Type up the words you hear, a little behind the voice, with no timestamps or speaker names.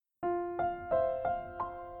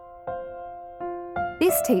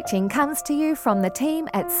This teaching comes to you from the team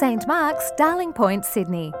at St Mark's, Darling Point,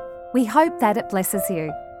 Sydney. We hope that it blesses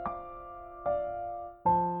you.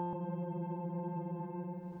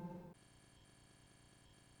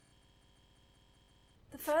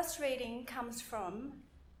 The first reading comes from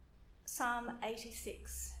Psalm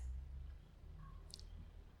 86.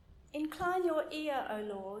 Incline your ear, O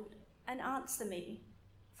Lord, and answer me,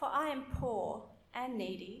 for I am poor and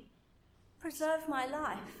needy. Preserve my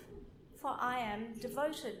life, for I am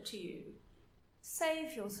devoted to you.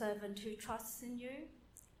 Save your servant who trusts in you.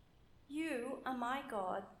 You are my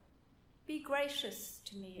God. Be gracious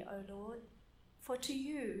to me, O Lord, for to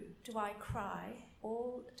you do I cry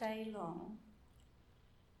all day long.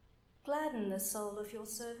 Gladden the soul of your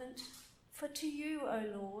servant, for to you, O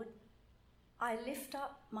Lord, I lift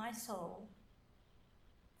up my soul.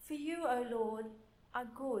 For you, O Lord, are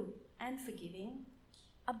good and forgiving,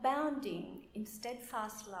 abounding in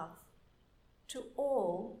steadfast love to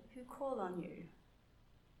all who call on you.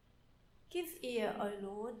 Give ear, O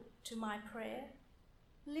Lord, to my prayer.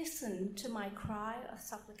 Listen to my cry of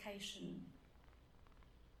supplication.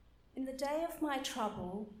 In the day of my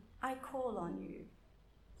trouble, I call on you,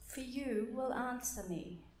 for you will answer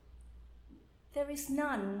me. There is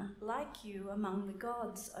none like you among the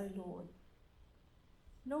gods, O Lord,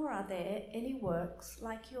 nor are there any works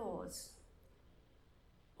like yours.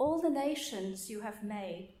 All the nations you have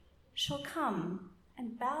made shall come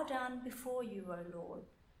and bow down before you, O Lord,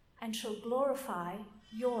 and shall glorify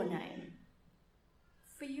your name.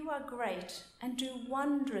 For you are great and do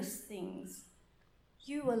wondrous things.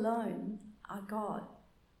 You alone are God.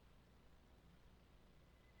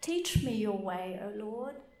 Teach me your way, O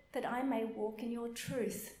Lord, that I may walk in your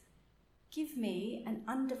truth. Give me an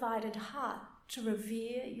undivided heart to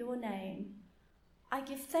revere your name. I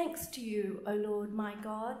give thanks to you, O Lord my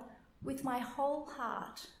God, with my whole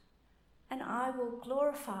heart, and I will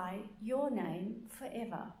glorify your name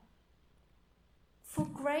forever. For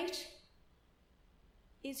great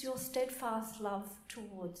is your steadfast love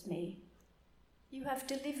towards me. You have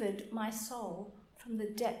delivered my soul from the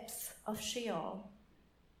depths of Sheol.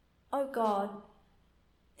 O God,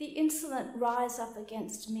 the insolent rise up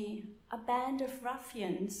against me. A band of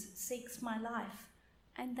ruffians seeks my life,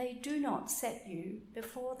 and they do not set you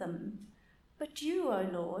before them. But you, O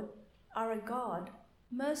Lord, are a God,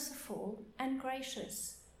 merciful and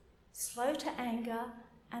gracious, slow to anger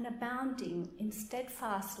and abounding in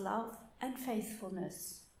steadfast love and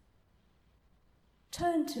faithfulness.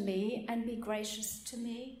 Turn to me and be gracious to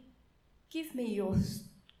me. Give me your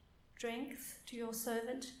strength to your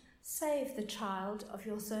servant. Save the child of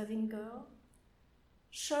your serving girl.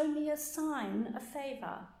 Show me a sign of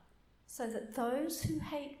favour, so that those who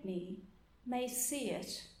hate me may see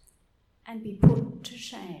it and be put to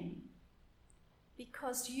shame.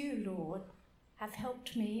 Because you, Lord, have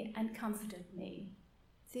helped me and comforted me.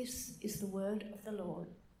 This is the word of the Lord.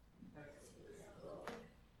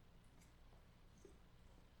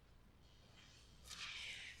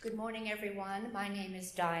 Good morning, everyone. My name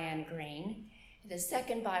is Diane Green. The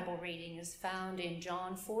second Bible reading is found in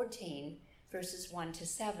John 14, verses 1 to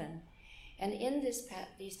 7. And in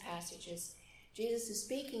these passages, Jesus is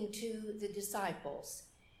speaking to the disciples,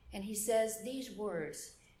 and he says these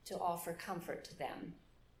words to offer comfort to them.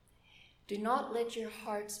 Do not let your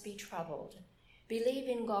hearts be troubled. Believe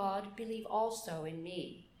in God, believe also in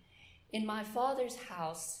me. In my Father's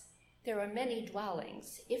house there are many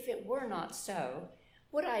dwellings. If it were not so,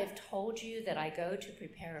 would I have told you that I go to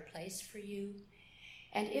prepare a place for you?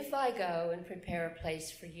 And if I go and prepare a place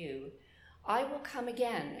for you, I will come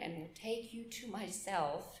again and will take you to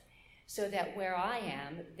myself, so that where I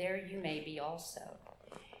am, there you may be also.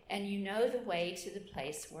 And you know the way to the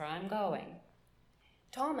place where I'm going.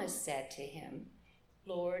 Thomas said to him,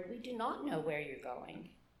 Lord, we do not know where you're going.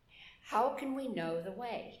 How can we know the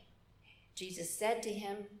way? Jesus said to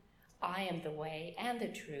him, I am the way and the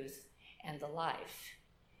truth and the life.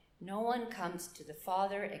 No one comes to the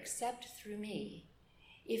Father except through me.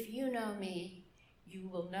 If you know me, you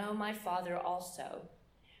will know my Father also.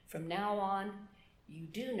 From now on, you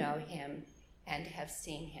do know him and have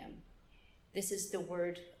seen him. This is the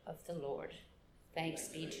word of the Lord. Thanks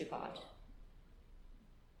be to God.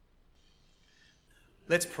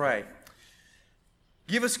 Let's pray.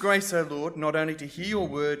 Give us grace, O Lord, not only to hear your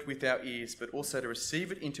word with our ears, but also to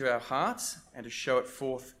receive it into our hearts and to show it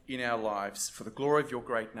forth in our lives, for the glory of your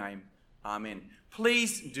great name. Amen.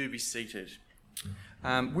 Please do be seated.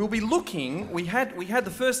 We'll be looking, we had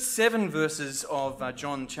the first 7 verses of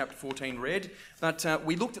John chapter 14 read, but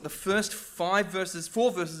we looked at the first 4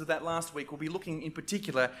 verses of that last week. We'll be looking in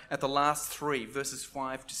particular at the last 3, verses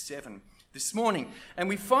 5 to 7. this morning. And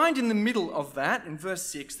we find in the middle of that, in verse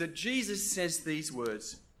 6, that Jesus says these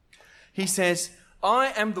words. He says,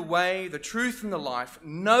 I am the way, the truth, and the life.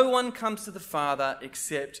 No one comes to the Father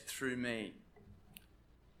except through me.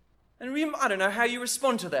 And I don't know how you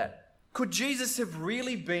respond to that. Could Jesus have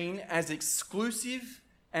really been as exclusive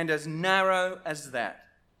and as narrow as that?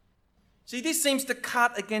 See, this seems to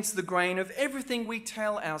cut against the grain of everything we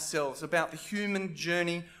tell ourselves about the human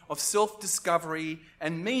journey of self-discovery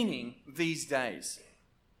and meaning these days.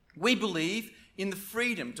 We believe in the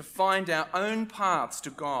freedom to find our own paths to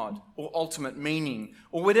God or ultimate meaning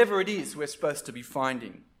or whatever it is we're supposed to be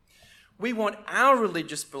finding. We want our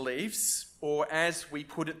religious beliefs, or as we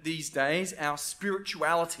put it these days, our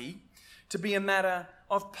spirituality, to be a matter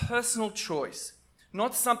of personal choice,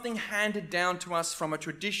 not something handed down to us from a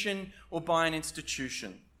tradition or by an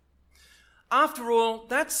institution. After all,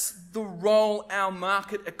 that's the role our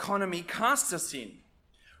market economy casts us in.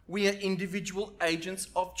 We are individual agents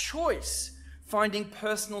of choice, finding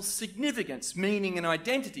personal significance, meaning and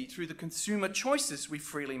identity through the consumer choices we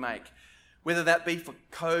freely make, whether that be for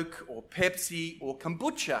Coke or Pepsi or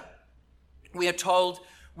kombucha. We are told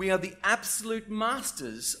we are the absolute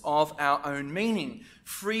masters of our own meaning,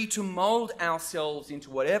 free to mould ourselves into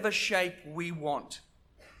whatever shape we want.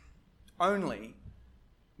 Only,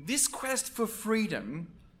 this quest for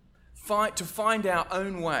freedom, to find our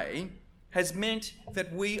own way, has meant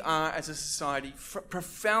that we are, as a society,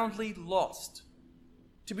 profoundly lost.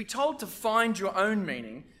 To be told to find your own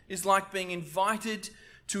meaning is like being invited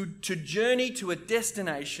to journey to a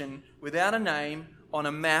destination without a name on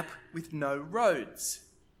a map with no roads.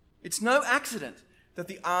 It's no accident that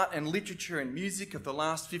the art and literature and music of the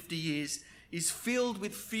last 50 years is filled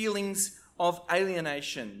with feelings of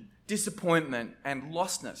alienation, disappointment, and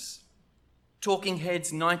lostness. Talking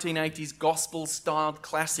Heads' 1980s gospel-styled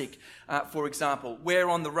classic, for example, We're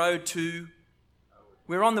on the road to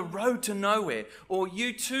nowhere. Or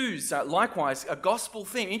U2's, likewise, a gospel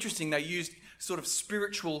theme. Interesting, they used sort of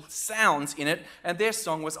spiritual sounds in it, and their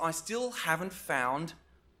song was I Still Haven't Found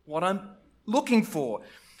What I'm Looking For.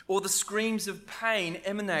 Or the screams of pain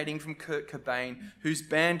emanating from Kurt Cobain, whose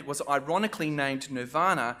band was ironically named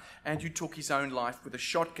Nirvana and who took his own life with a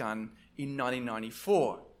shotgun in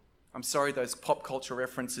 1994. I'm sorry, those pop culture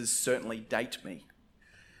references certainly date me.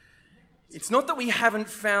 It's not that we haven't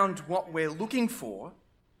found what we're looking for,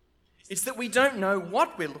 it's that we don't know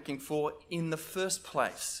what we're looking for in the first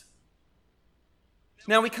place.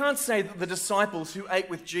 Now, we can't say that the disciples who ate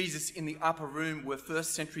with Jesus in the upper room were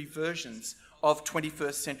first century versions of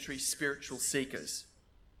 21st century spiritual seekers.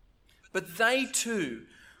 But they too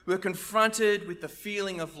were confronted with the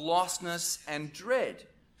feeling of lostness and dread.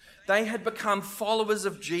 They had become followers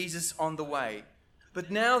of Jesus on the way,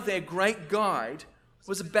 but now their great guide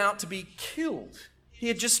was about to be killed. He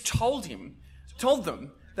had just told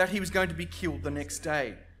them that he was going to be killed the next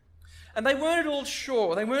day. And they weren't at all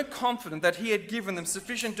sure, they weren't confident that he had given them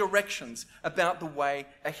sufficient directions about the way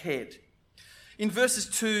ahead. In verses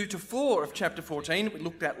 2 to 4 of chapter 14, we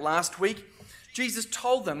looked at last week, Jesus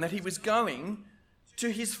told them that he was going to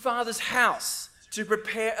his Father's house to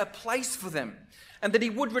prepare a place for them, and that he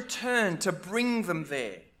would return to bring them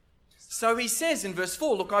there. So he says in verse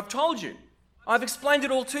 4, look, I've told you. I've explained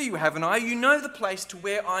it all to you, haven't I? You know the place to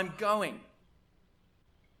where I'm going.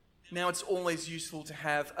 Now, it's always useful to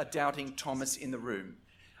have a doubting Thomas in the room.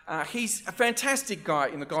 He's a fantastic guy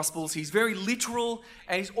in the Gospels. He's very literal,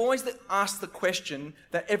 and he's always asked the question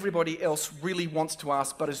that everybody else really wants to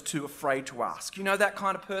ask but is too afraid to ask. You know that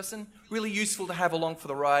kind of person? Really useful to have along for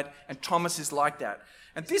the ride, and Thomas is like that.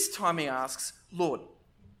 And this time he asks, Lord,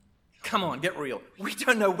 come on, get real. We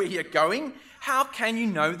don't know where you're going. How can you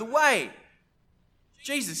know the way?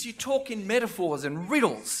 Jesus, you talk in metaphors and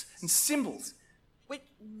riddles and symbols.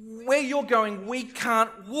 Where you're going, we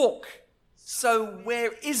can't walk. So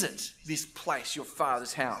where is it, this place, your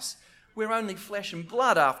Father's house? We're only flesh and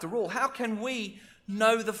blood after all. How can we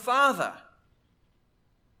know the Father?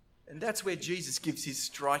 And that's where Jesus gives his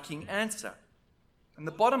striking answer. And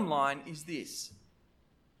the bottom line is this.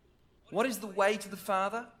 What is the way to the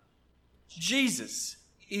Father? Jesus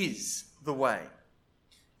is the way.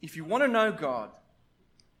 If you want to know God,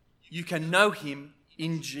 you can know him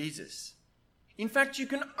in Jesus. In fact, you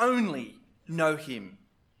can only know him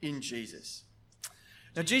in Jesus.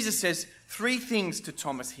 Now, Jesus says three things to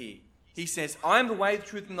Thomas here. He says, I am the way, the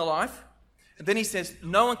truth, and the life. And then he says,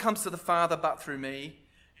 no one comes to the Father but through me.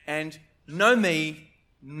 And know me,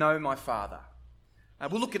 know my Father.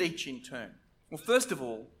 We'll look at each in turn. Well, first of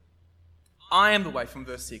all, I am the way, from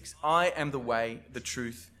verse 6. I am the way, the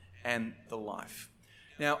truth, and the life.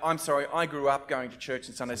 Now, I'm sorry, I grew up going to church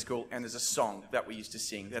and Sunday school, and there's a song that we used to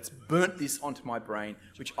sing that's burnt this onto my brain,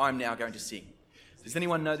 which I'm now going to sing. Does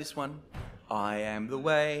anyone know this one? I am the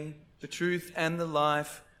way, the truth, and the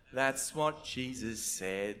life. That's what Jesus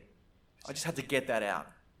said. I just had to get that out.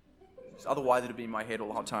 Otherwise, it would be in my head all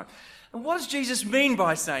the whole time. And what does Jesus mean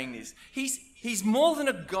by saying this? He's more than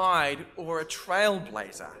a guide or a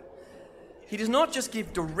trailblazer. He does not just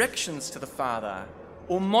give directions to the Father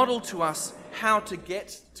or model to us how to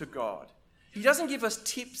get to God. He doesn't give us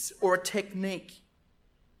tips or a technique.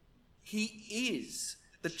 He is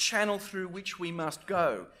the channel through which we must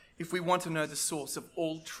go if we want to know the source of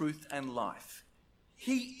all truth and life.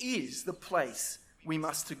 He is the place we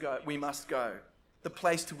must go, the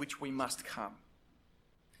place to which we must come.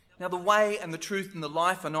 Now, the way and the truth and the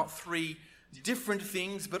life are not three different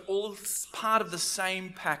things, but all part of the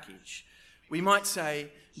same package. We might say,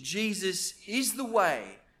 Jesus is the way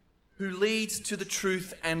who leads to the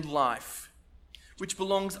truth and life, which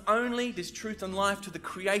belongs only, this truth and life, to the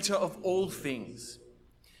Creator of all things.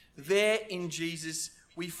 There in Jesus,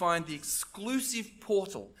 we find the exclusive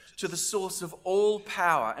portal to the source of all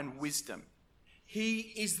power and wisdom.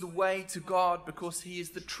 He is the way to God because he is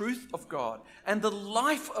the truth of God and the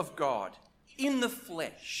life of God in the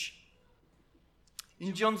flesh.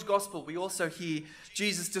 In John's Gospel, we also hear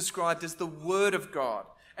Jesus described as the Word of God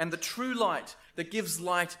and the true light that gives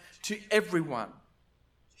light to everyone.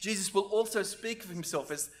 Jesus will also speak of himself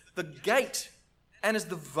as the gate and as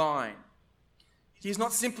the vine. He is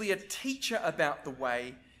not simply a teacher about the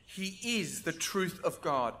way, he is the truth of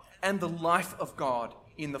God and the life of God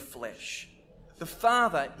in the flesh. The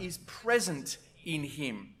Father is present in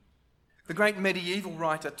him. The great medieval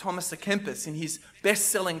writer Thomas à Kempis, in his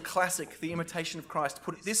best-selling classic, The Imitation of Christ,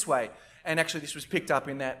 put it this way, and actually this was picked up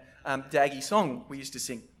in that Daggy song we used to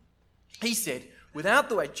sing. He said,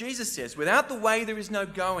 Jesus says, without the way there is no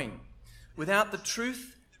going, without the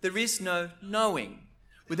truth there is no knowing,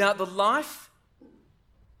 without the life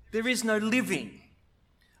there is no living.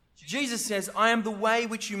 Jesus says, I am the way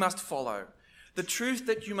which you must follow, the truth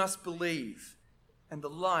that you must believe, and the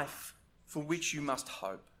life for which you must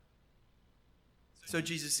hope. So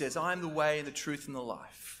Jesus says, I am the way, the truth, and the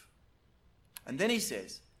life. And then he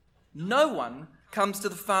says, no one comes to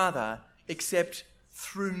the Father except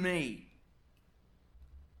through me.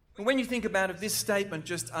 And when you think about it, this statement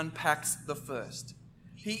just unpacks the first.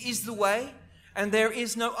 He is the way, and there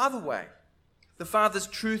is no other way. The Father's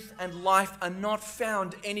truth and life are not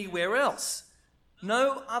found anywhere else.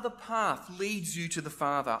 No other path leads you to the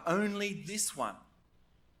Father, only this one.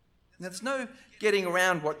 Now, there's no getting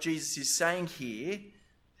around what Jesus is saying here.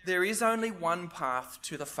 There is only one path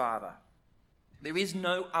to the Father. There is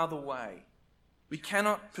no other way. We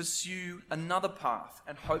cannot pursue another path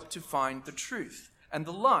and hope to find the truth and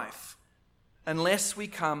the life unless we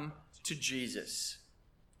come to Jesus.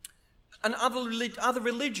 And other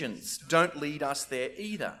religions don't lead us there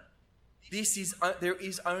either. There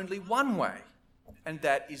is only one way, and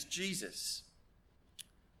that is Jesus.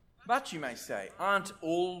 But you may say, aren't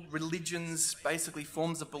all religions basically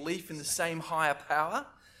forms of belief in the same higher power?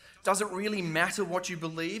 Does it really matter what you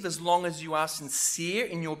believe as long as you are sincere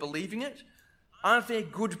in your believing it? Aren't there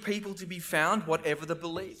good people to be found, whatever the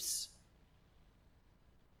beliefs?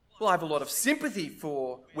 Well, I have a lot of sympathy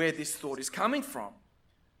for where this thought is coming from.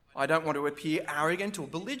 I don't want to appear arrogant or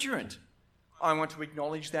belligerent. I want to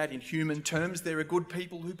acknowledge that in human terms there are good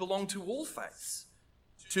people who belong to all faiths.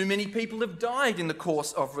 Too many people have died in the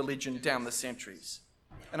course of religion down the centuries.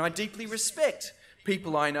 And I deeply respect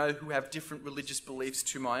people I know who have different religious beliefs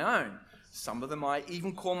to my own. Some of them I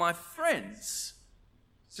even call my friends.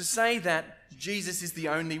 To say that Jesus is the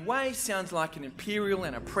only way sounds like an imperial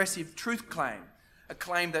and oppressive truth claim, a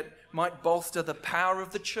claim that might bolster the power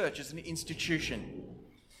of the church as an institution,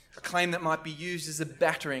 a claim that might be used as a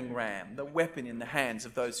battering ram, the weapon in the hands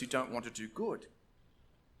of those who don't want to do good.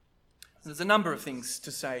 There's a number of things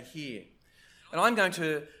to say here, and I'm going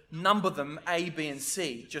to number them A, B, and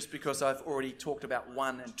C, just because I've already talked about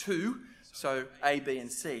 1 and 2, so A, B,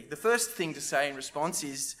 and C. The first thing to say in response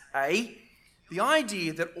is A, the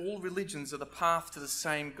idea that all religions are the path to the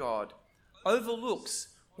same God overlooks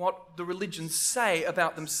what the religions say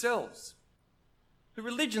about themselves. The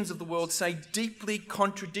religions of the world say deeply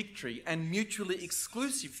contradictory and mutually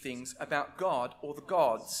exclusive things about God or the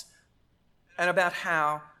gods, and about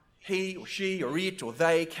how he or she or it or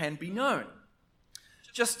they can be known.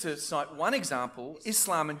 Just to cite one example,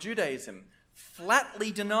 Islam and Judaism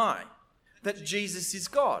flatly deny that Jesus is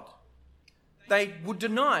God. They would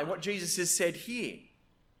deny what Jesus has said here.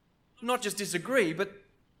 Not just disagree, but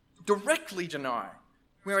directly deny.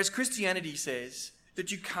 Whereas Christianity says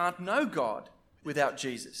that you can't know God without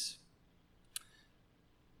Jesus.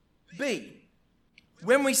 B,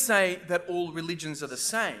 when we say that all religions are the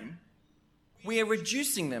same, we are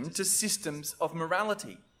reducing them to systems of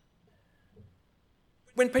morality.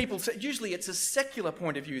 When people say, usually it's a secular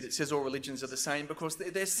point of view that says all religions are the same, because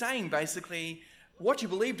they're saying basically what you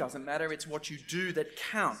believe doesn't matter, it's what you do that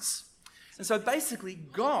counts. And so basically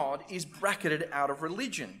God is bracketed out of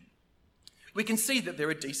religion. We can see that there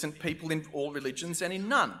are decent people in all religions and in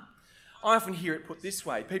none. I often hear it put this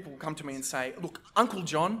way. People will come to me and say, look, Uncle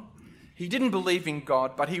John, he didn't believe in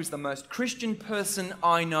God, but he was the most Christian person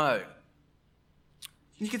I know.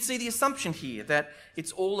 You can see the assumption here that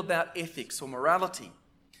it's all about ethics or morality.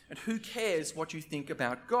 And who cares what you think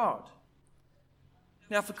about God?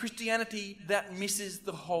 Now, for Christianity, that misses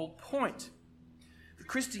the whole point.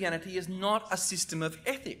 Christianity is not a system of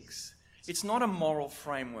ethics. It's not a moral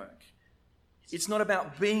framework. It's not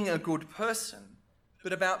about being a good person,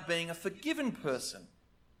 but about being a forgiven person.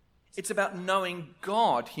 It's about knowing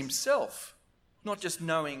God himself, not just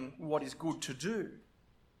knowing what is good to do.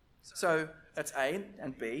 So that's A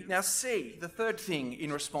and B. Now C, the third thing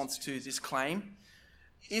in response to this claim,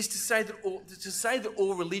 is to say that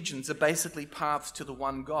all religions are basically paths to the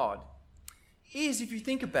one God, is, if you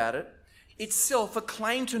think about it, itself a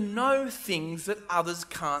claim to know things that others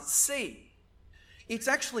can't see. It's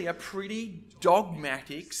actually a pretty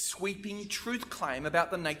dogmatic, sweeping truth claim about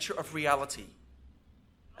the nature of reality.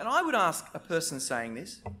 And I would ask a person saying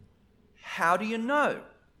this, how do you know?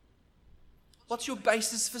 What's your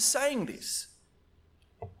basis for saying this?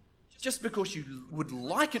 Just because you would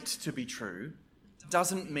like it to be true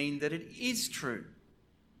doesn't mean that it is true.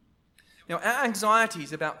 Now, our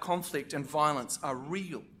anxieties about conflict and violence are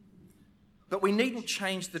real, but we needn't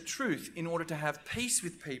change the truth in order to have peace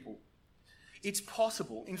with people. It's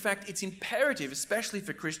possible, in fact, it's imperative, especially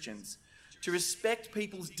for Christians, to respect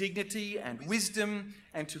people's dignity and wisdom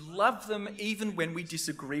and to love them even when we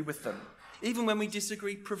disagree with them, even when we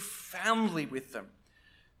disagree profoundly with them,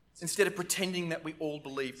 instead of pretending that we all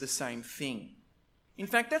believe the same thing. In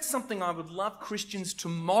fact, that's something I would love Christians to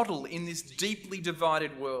model in this deeply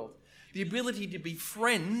divided world. The ability to be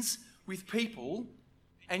friends with people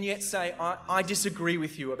and yet say, I disagree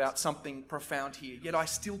with you about something profound here, yet I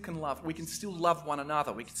still can love. We can still love one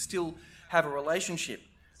another. We can still have a relationship.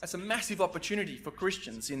 That's a massive opportunity for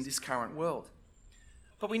Christians in this current world.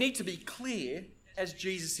 But we need to be clear as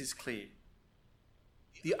Jesus is clear.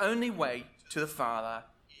 The only way to the Father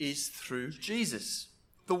is through Jesus,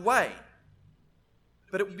 the way.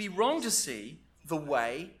 But it would be wrong to see the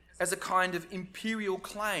way as a kind of imperial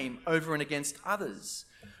claim over and against others,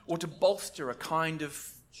 or to bolster a kind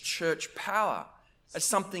of church power as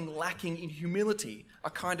something lacking in humility, a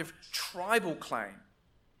kind of tribal claim.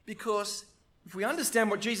 Because if we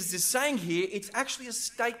understand what Jesus is saying here, it's actually a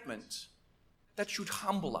statement that should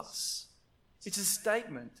humble us. It's a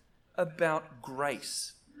statement about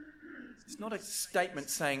grace. It's not a statement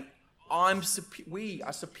saying, we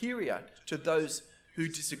are superior to those who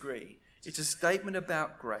disagree. It's a statement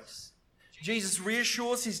about grace. Jesus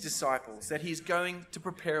reassures his disciples that he's going to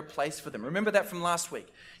prepare a place for them. Remember that from last week.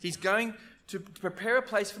 He's going to prepare a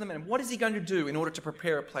place for them. And what is he going to do in order to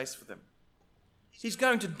prepare a place for them? He's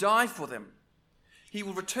going to die for them. He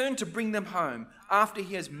will return to bring them home after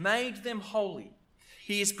he has made them holy.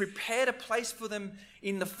 He has prepared a place for them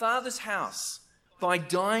in the Father's house by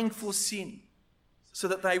dying for sin so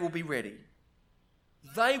that they will be ready.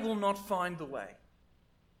 They will not find the way.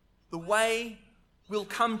 The way will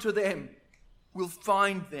come to them, will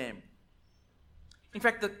find them. In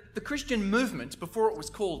fact, the Christian movement, before it was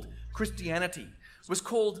called Christianity, was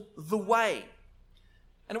called the Way.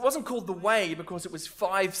 And it wasn't called the Way because it was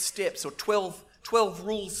 5 steps or 12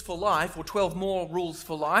 rules for life or 12 more rules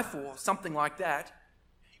for life or something like that.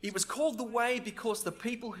 It was called the Way because the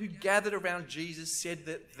people who gathered around Jesus said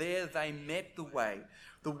that there they met the Way.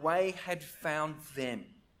 The Way had found them.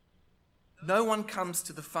 No one comes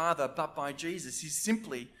to the Father but by Jesus is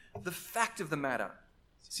simply the fact of the matter,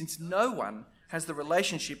 since no one has the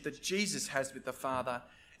relationship that Jesus has with the Father,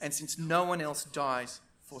 and since no one else dies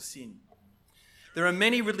for sin. There are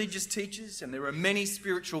many religious teachers and there are many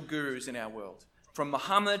spiritual gurus in our world, from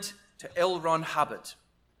Muhammad to L. Ron Hubbard.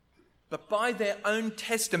 But by their own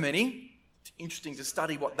testimony, it's interesting to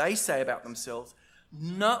study what they say about themselves,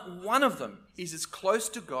 not one of them is as close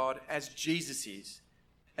to God as Jesus is.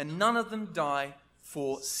 And none of them die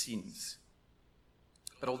for sins.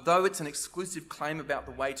 But although it's an exclusive claim about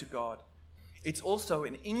the way to God, it's also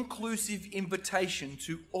an inclusive invitation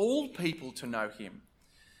to all people to know him.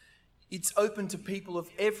 It's open to people of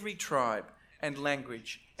every tribe and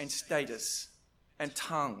language and status and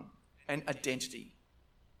tongue and identity.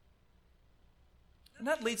 And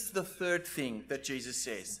that leads to the third thing that Jesus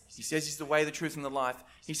says. He says he's the way, the truth, and the life.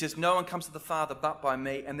 He says, no one comes to the Father but by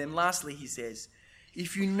me. And then lastly, he says,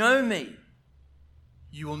 if you know me,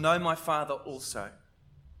 you will know my Father also.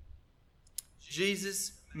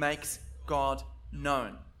 Jesus makes God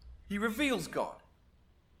known. He reveals God.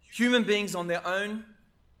 Human beings on their own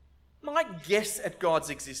might guess at God's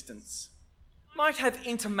existence, might have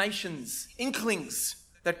intimations, inklings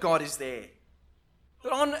that God is there.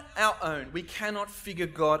 But on our own, we cannot figure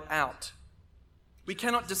God out. We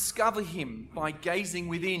cannot discover him by gazing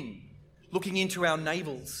within, looking into our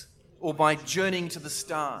navels, or by journeying to the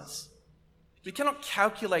stars. We cannot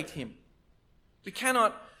calculate him. We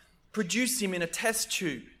cannot produce him in a test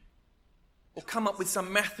tube or come up with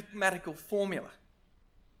some mathematical formula.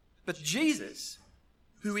 But Jesus,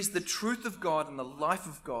 who is the truth of God and the life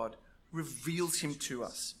of God, reveals him to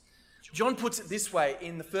us. John puts it this way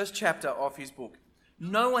in the first chapter of his book.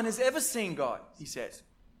 No one has ever seen God, he says.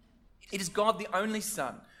 It is God, the only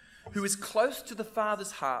Son, who is close to the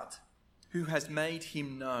Father's heart, who has made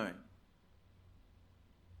him known.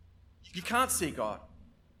 You can't see God,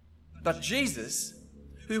 but Jesus,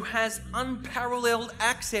 who has unparalleled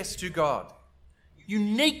access to God,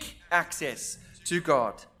 unique access to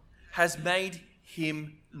God, has made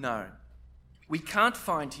him known. We can't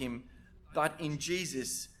find him, but in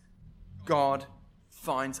Jesus, God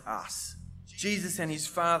finds us. Jesus and his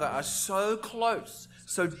Father are so close,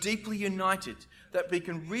 so deeply united, that we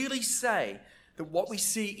can really say that what we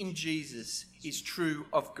see in Jesus is true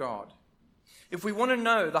of God. If we want to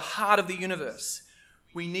know the heart of the universe,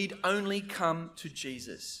 we need only come to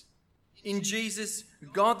Jesus. In Jesus,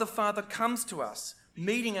 God the Father comes to us,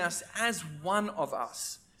 meeting us as one of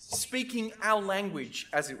us, speaking our language,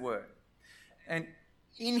 as it were. And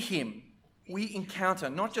in him, we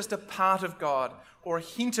encounter not just a part of God or a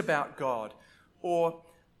hint about God or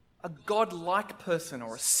a God-like person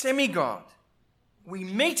or a semi-God. We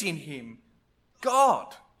meet in him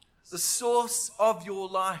God, the source of your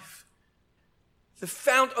life, the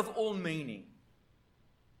fount of all meaning,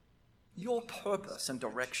 your purpose and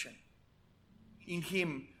direction. In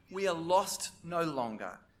him, we are lost no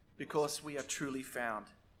longer because we are truly found.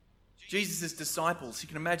 Jesus' disciples, you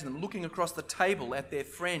can imagine them looking across the table at their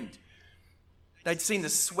friend. They'd seen the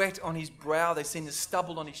sweat on his brow, they'd seen the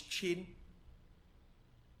stubble on his chin,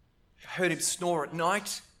 heard him snore at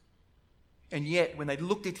night, and yet when they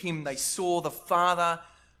looked at him, they saw the Father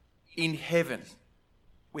in heaven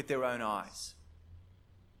with their own eyes.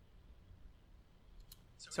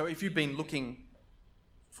 So if you've been looking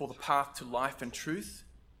for the path to life and truth,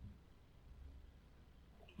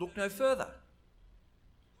 look no further.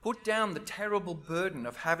 Put down the terrible burden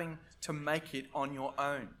of having to make it on your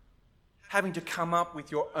own, having to come up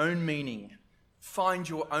with your own meaning, find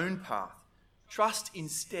your own path. Trust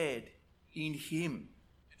instead in him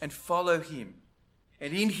and follow him.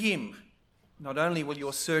 And in him, not only will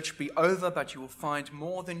your search be over, but you will find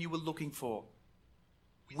more than you were looking for.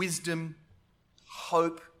 Wisdom,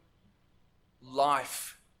 hope,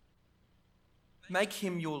 life. Make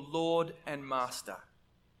him your Lord and Master.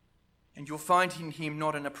 And you'll find in him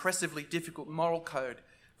not an oppressively difficult moral code,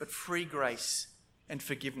 but free grace and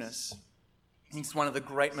forgiveness. I think it's one of the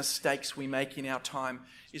great mistakes we make in our time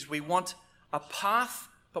is we want a path,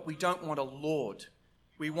 but we don't want a Lord.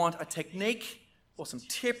 We want a technique or some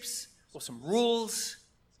tips or some rules,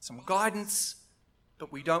 some guidance,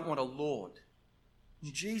 but we don't want a Lord.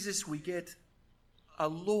 In Jesus, we get a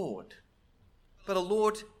Lord, but a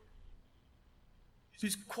Lord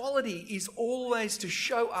whose quality is always to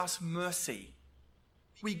show us mercy.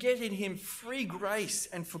 We get in him free grace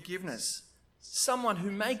and forgiveness. Someone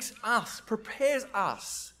who makes us, prepares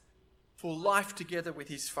us for life together with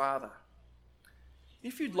his Father.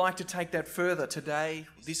 If you'd like to take that further today,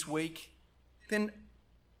 this week, then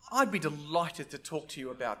I'd be delighted to talk to you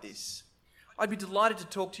about this. I'd be delighted to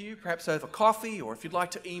talk to you, perhaps over coffee, or if you'd like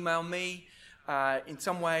to email me in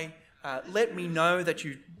some way, let me know that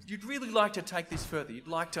you'd really like to take this further. You'd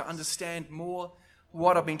like to understand more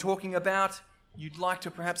what I've been talking about. You'd like to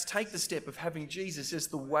perhaps take the step of having Jesus as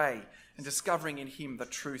the way and discovering in him the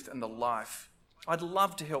truth and the life. I'd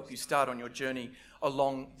love to help you start on your journey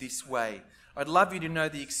along this way. I'd love you to know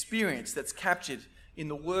the experience that's captured in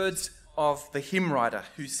the words of the hymn writer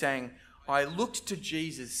who sang, "I looked to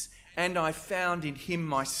Jesus and I found in him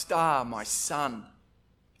my star, my sun.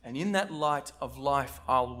 And in that light of life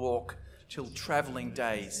I'll walk till travelling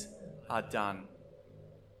days are done."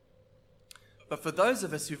 But for those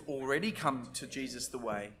of us who've already come to Jesus the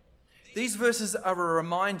way, these verses are a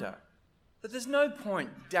reminder that there's no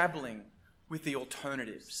point dabbling with the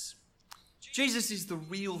alternatives. Jesus is the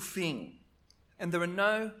real thing, and there are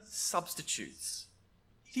no substitutes.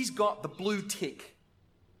 He's got the blue tick.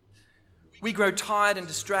 We grow tired and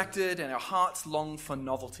distracted, and our hearts long for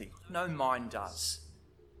novelty. No mind does.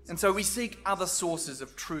 And so we seek other sources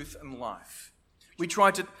of truth and life. We try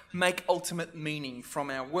to make ultimate meaning from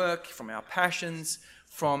our work, from our passions,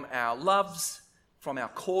 from our loves, from our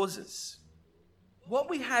causes. What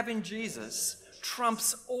we have in Jesus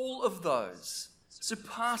trumps all of those,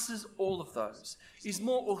 surpasses all of those, is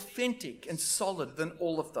more authentic and solid than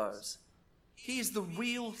all of those. He is the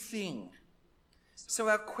real thing. So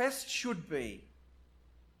our quest should be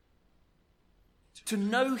to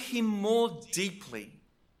know him more deeply,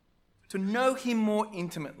 to know him more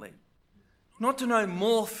intimately, not to know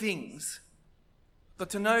more things,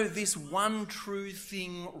 but to know this one true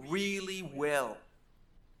thing really well.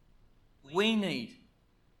 We need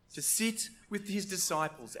to sit with his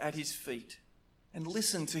disciples at his feet and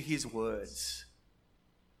listen to his words,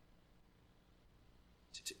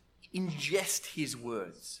 to ingest his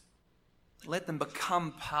words. Let them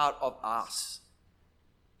become part of us.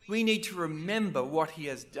 We need to remember what he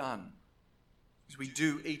has done, as we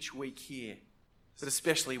do each week here, but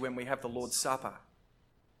especially when we have the Lord's Supper.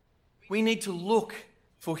 We need to look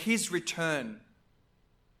for his return,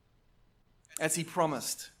 as he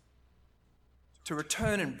promised, to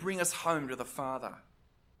return and bring us home to the Father.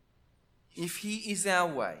 If he is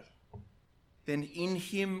our way, then in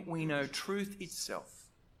him we know truth itself.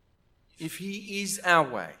 If he is our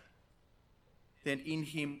way, then in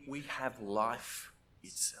him we have life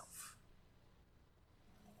itself.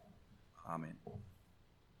 Amen.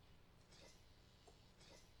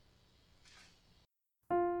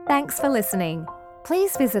 Thanks for listening.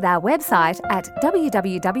 Please visit our website at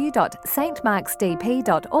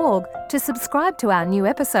www.stmarksdp.org to subscribe to our new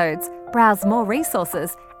episodes, browse more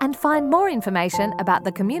resources, and find more information about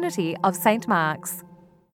the community of St. Mark's.